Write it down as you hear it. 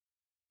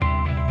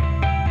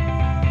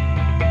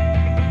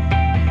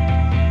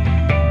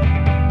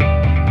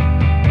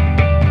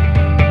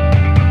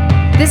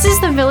This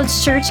is the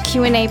Village Church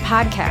Q&A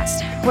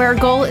podcast, where our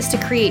goal is to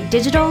create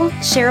digital,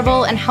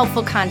 shareable, and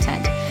helpful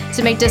content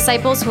to make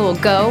disciples who will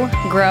go,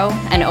 grow,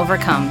 and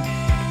overcome.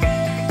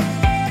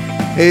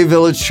 Hey,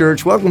 Village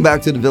Church. Welcome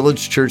back to the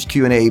Village Church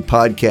Q&A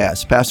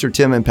podcast. Pastor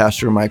Tim and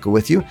Pastor Michael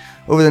with you.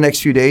 Over the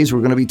next few days, we're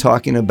going to be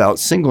talking about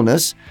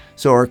singleness.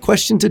 So our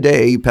question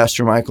today,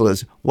 Pastor Michael,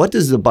 is what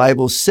does the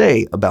Bible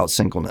say about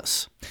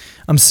singleness?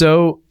 I'm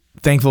so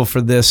thankful for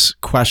this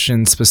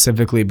question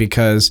specifically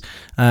because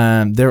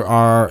there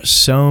are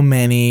so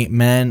many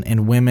men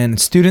and women,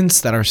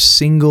 students that are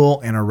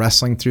single and are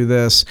wrestling through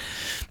this.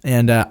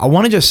 And I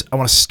want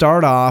to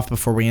start off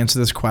before we answer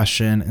this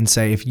question and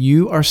say, if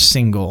you are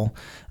single,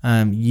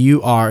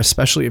 you are,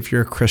 especially if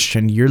you're a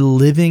Christian, you're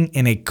living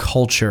in a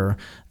culture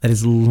that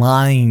is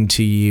lying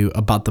to you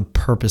about the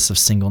purpose of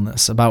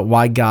singleness, about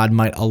why God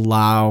might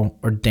allow,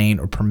 ordain,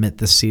 or permit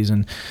this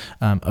season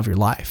of your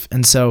life.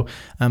 And so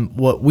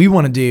what we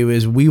want to do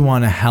is we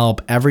want to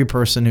help every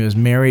person who is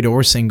married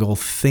or single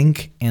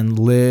think and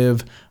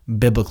live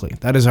biblically.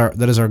 That is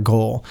our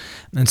goal.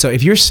 And so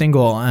if you're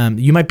single,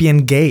 you might be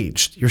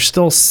engaged. You're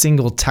still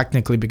single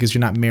technically because you're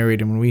not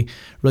married. And when we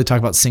really talk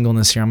about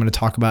singleness here, I'm going to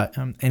talk about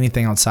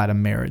anything outside of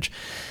marriage.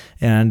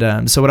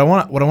 And so what I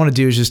want to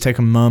do is just take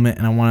a moment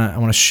and I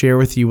want to share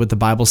with you what the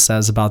Bible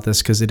says about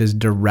this, because it is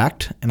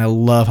direct, and I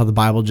love how the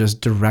Bible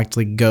just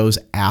directly goes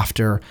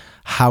after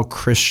how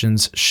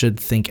Christians should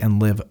think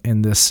and live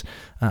in this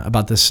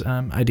about this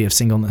idea of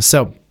singleness.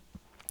 So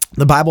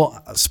the Bible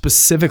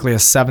specifically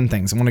has 7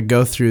 things. I'm going to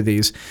go through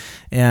these.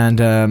 And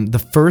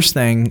the first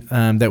thing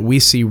that we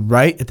see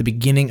right at the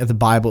beginning of the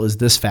Bible is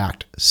this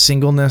fact: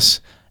 singleness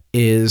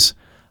is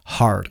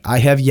hard. I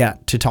have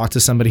yet to talk to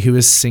somebody who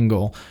is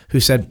single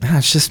who said,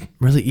 it's just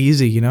really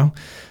easy,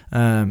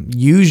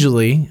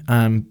 Usually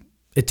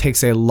it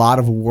takes a lot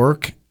of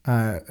work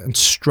and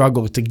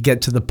struggle to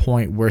get to the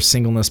point where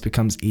singleness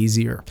becomes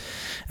easier.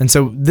 And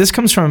so this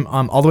comes from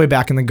all the way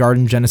back in the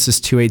garden, Genesis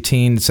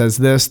 2:18. It says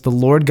this: the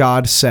Lord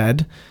God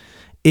said,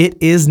 "It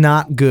is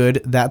not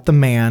good that the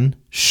man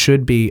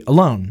should be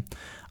alone.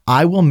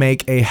 I will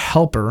make a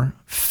helper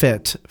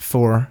fit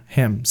for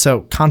him."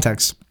 So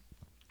context,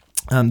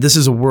 this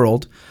is a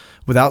world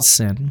without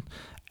sin.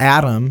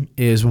 Adam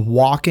is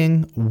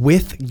walking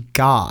with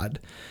God,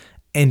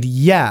 and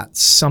yet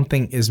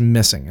something is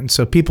missing. And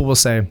so people will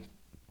say,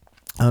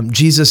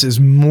 Jesus is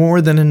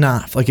more than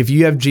enough. Like if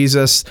you have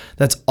Jesus,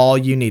 that's all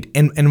you need.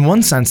 And in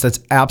one sense, that's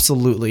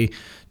absolutely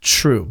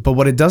true. But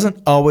what it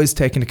doesn't always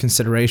take into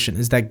consideration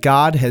is that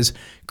God has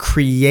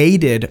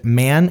created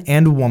man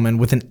and woman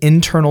with an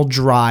internal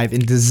drive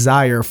and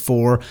desire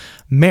for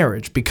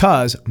marriage,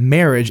 because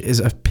marriage is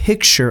a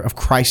picture of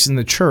Christ in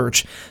the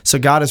church. So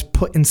God has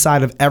put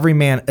inside of every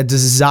man a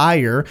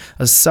desire,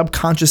 a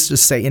subconscious, to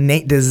say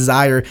innate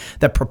desire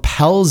that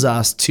propels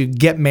us to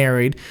get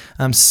married,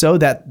 so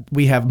that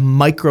we have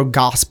micro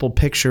gospel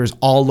pictures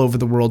all over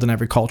the world in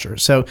every culture.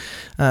 So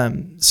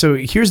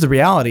here's the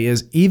reality: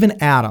 is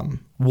even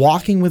Adam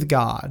walking with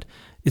God,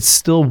 it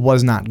still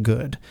was not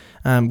good.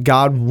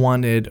 God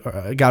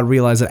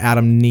realized that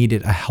Adam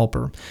needed a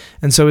helper.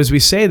 And so as we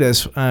say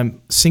this,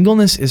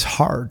 singleness is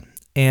hard.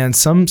 And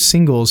some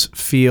singles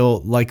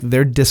feel like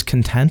their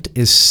discontent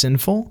is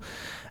sinful.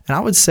 And I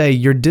would say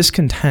your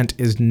discontent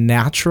is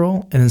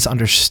natural and it's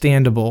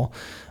understandable.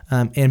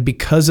 And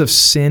because of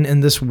sin in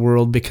this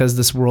world, because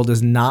this world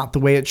is not the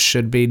way it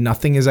should be,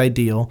 nothing is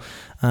ideal,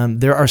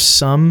 there are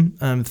some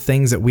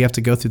things that we have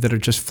to go through that are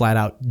just flat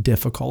out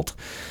difficult.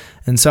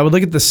 And so I would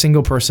look at the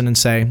single person and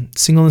say,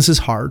 singleness is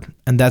hard,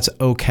 and that's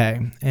okay.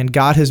 And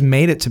God has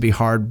made it to be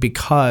hard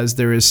because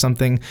there is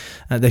something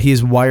that He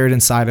has wired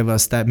inside of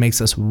us that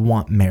makes us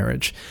want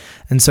marriage.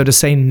 And so to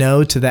say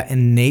no to that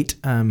innate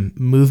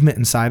movement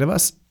inside of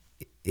us,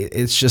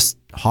 it's just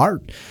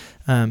hard.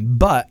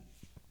 But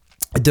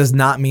it does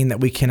not mean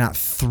that we cannot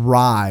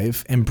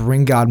thrive and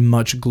bring God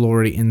much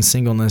glory in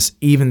singleness,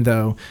 even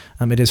though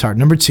it is hard.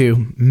 Number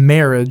 2,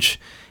 marriage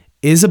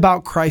is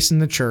about Christ in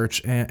the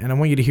church, and I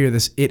want you to hear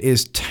this: it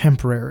is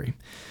temporary.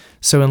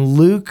 So in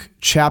Luke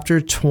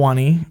chapter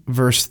 20,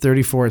 verse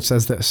 34, it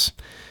says this: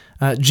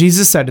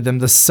 Jesus said to them,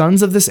 "The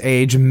sons of this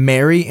age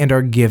marry and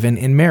are given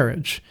in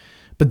marriage.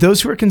 But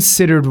those who are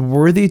considered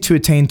worthy to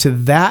attain to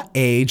that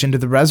age and to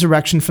the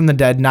resurrection from the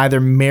dead neither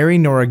marry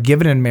nor are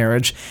given in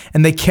marriage,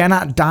 and they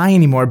cannot die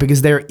anymore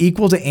because they are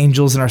equal to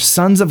angels and are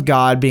sons of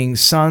God, being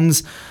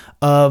sons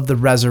of the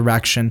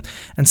resurrection."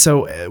 And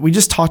so we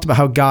just talked about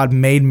how God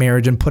made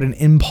marriage and put an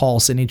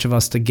impulse in each of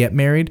us to get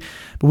married.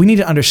 But we need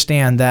to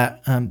understand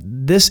that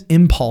this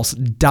impulse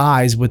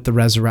dies with the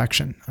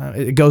resurrection.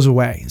 It goes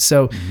away.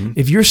 So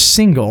if you're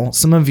single,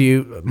 some of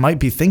you might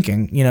be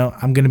thinking,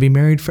 I'm going to be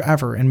married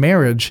forever. And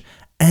marriage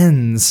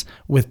ends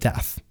with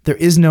death. There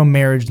is no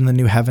marriage in the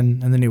new heaven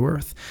and the new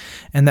earth.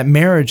 And that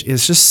marriage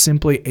is just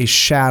simply a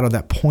shadow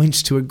that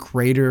points to a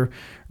greater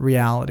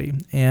reality.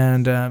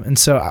 And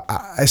so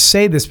I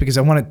say this because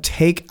I want to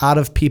take out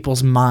of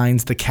people's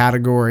minds the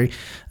category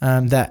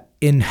that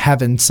in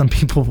heaven, some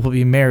people will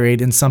be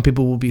married and some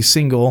people will be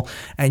single,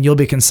 and you'll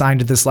be consigned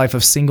to this life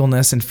of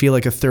singleness and feel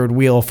like a third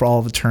wheel for all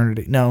of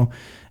eternity. No,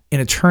 in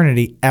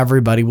eternity,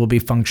 everybody will be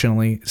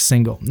functionally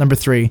single. Number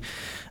 3,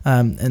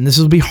 and this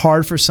will be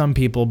hard for some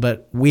people,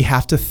 but we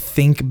have to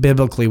think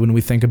biblically when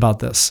we think about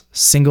this.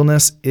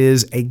 Singleness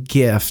is a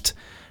gift,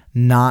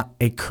 not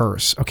a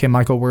curse. Okay,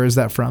 Michael, where is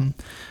that from?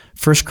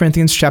 1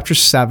 Corinthians chapter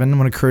 7. I'm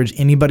going to encourage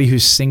anybody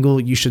who's single,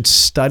 you should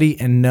study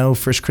and know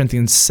 1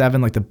 Corinthians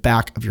 7 like the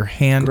back of your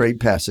hand. Great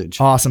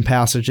passage. Awesome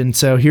passage. And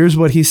so here's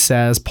what he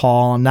says,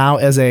 Paul, now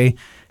as a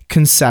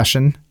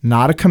concession,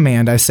 not a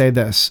command, I say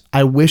this: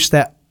 I wish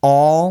that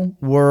all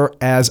were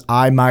as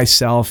I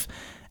myself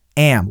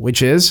am,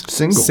 which is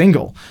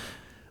single.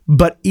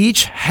 But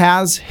each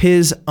has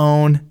his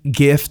own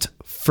gift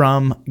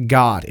from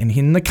God. And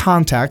in the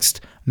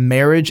context,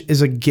 marriage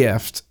is a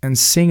gift and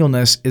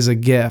singleness is a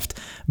gift.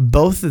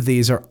 Both of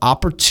these are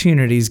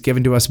opportunities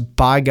given to us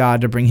by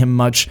God to bring him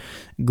much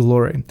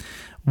glory.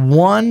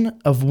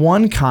 One of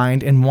one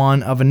kind and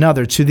one of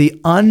another. To the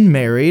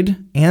unmarried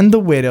and the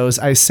widows,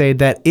 I say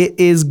that it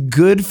is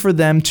good for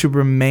them to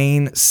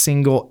remain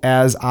single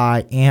as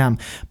I am.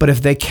 But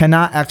if they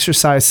cannot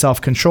exercise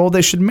self-control,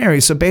 they should marry.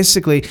 So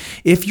basically,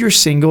 if you're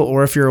single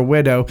or if you're a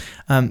widow,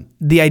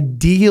 the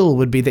ideal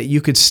would be that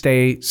you could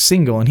stay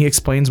single. And he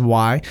explains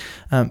why.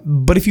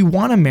 But if you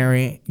want to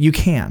marry, you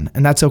can.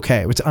 And that's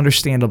okay. It's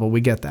understandable.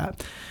 We get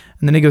that.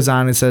 And then he goes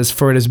on and says,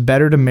 for it is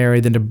better to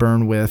marry than to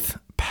burn with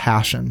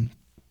passion.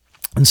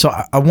 And so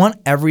I want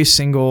every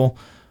single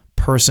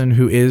person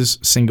who is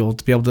single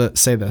to be able to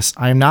say this: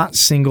 I am not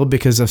single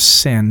because of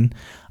sin.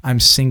 I'm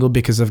single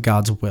because of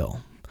God's will.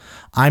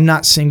 I'm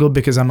not single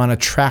because I'm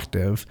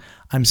unattractive.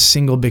 I'm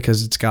single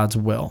because it's God's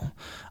will.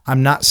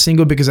 I'm not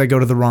single because I go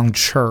to the wrong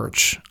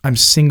church. I'm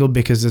single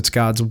because it's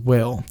God's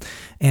will.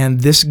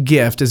 And this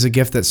gift is a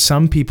gift that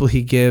some people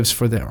he gives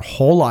for their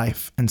whole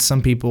life, and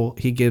some people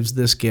he gives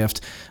this gift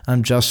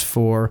just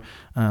for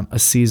a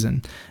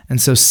season. And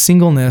so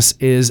singleness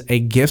is a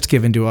gift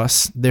given to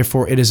us.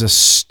 Therefore, it is a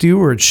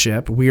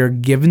stewardship. We are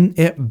given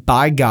it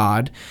by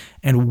God,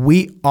 and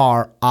we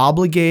are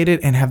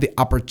obligated and have the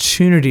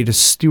opportunity to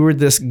steward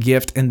this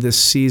gift in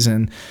this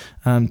season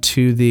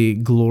to the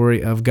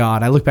glory of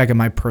God. I look back at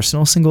my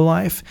personal single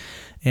life,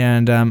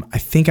 and I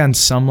think on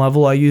some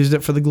level I used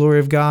it for the glory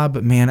of God,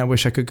 but man, I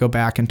wish I could go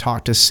back and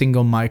talk to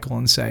single Michael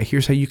and say,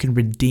 here's how you can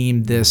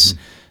redeem this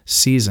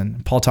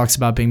season. Paul talks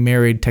about being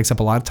married takes up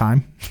a lot of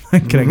time.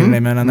 Can I get an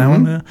amen on that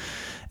one?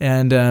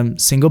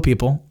 And single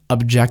people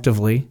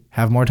objectively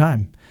have more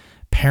time.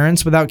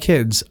 Parents without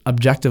kids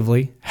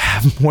objectively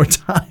have more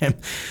time.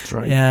 That's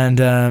right.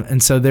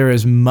 And so there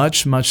is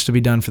much to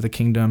be done for the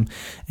kingdom.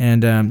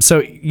 And so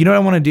you know what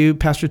I want to do,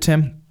 Pastor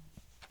Tim?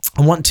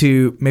 I want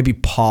to maybe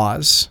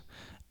pause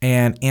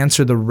and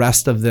answer the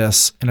rest of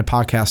this in a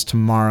podcast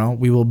tomorrow.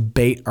 We will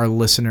bait our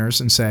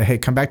listeners and say, hey,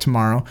 come back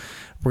tomorrow.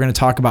 We're going to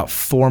talk about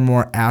 4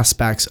 more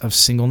aspects of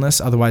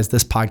singleness. Otherwise,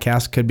 this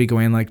podcast could be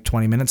going like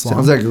 20 minutes long.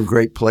 Sounds like a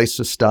great place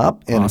to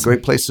stop and a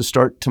great place to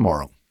start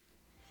tomorrow.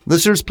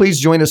 Listeners, please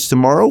join us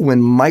tomorrow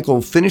when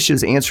Michael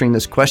finishes answering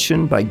this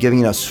question by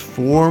giving us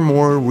 4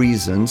 more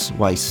reasons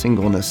why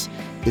singleness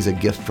is a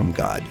gift from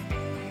God.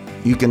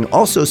 You can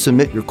also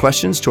submit your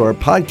questions to our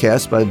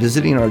podcast by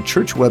visiting our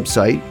church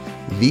website,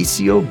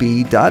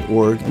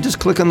 vcob.org, and just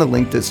click on the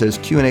link that says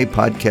Q&A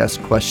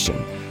podcast question.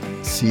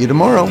 See you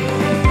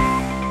tomorrow.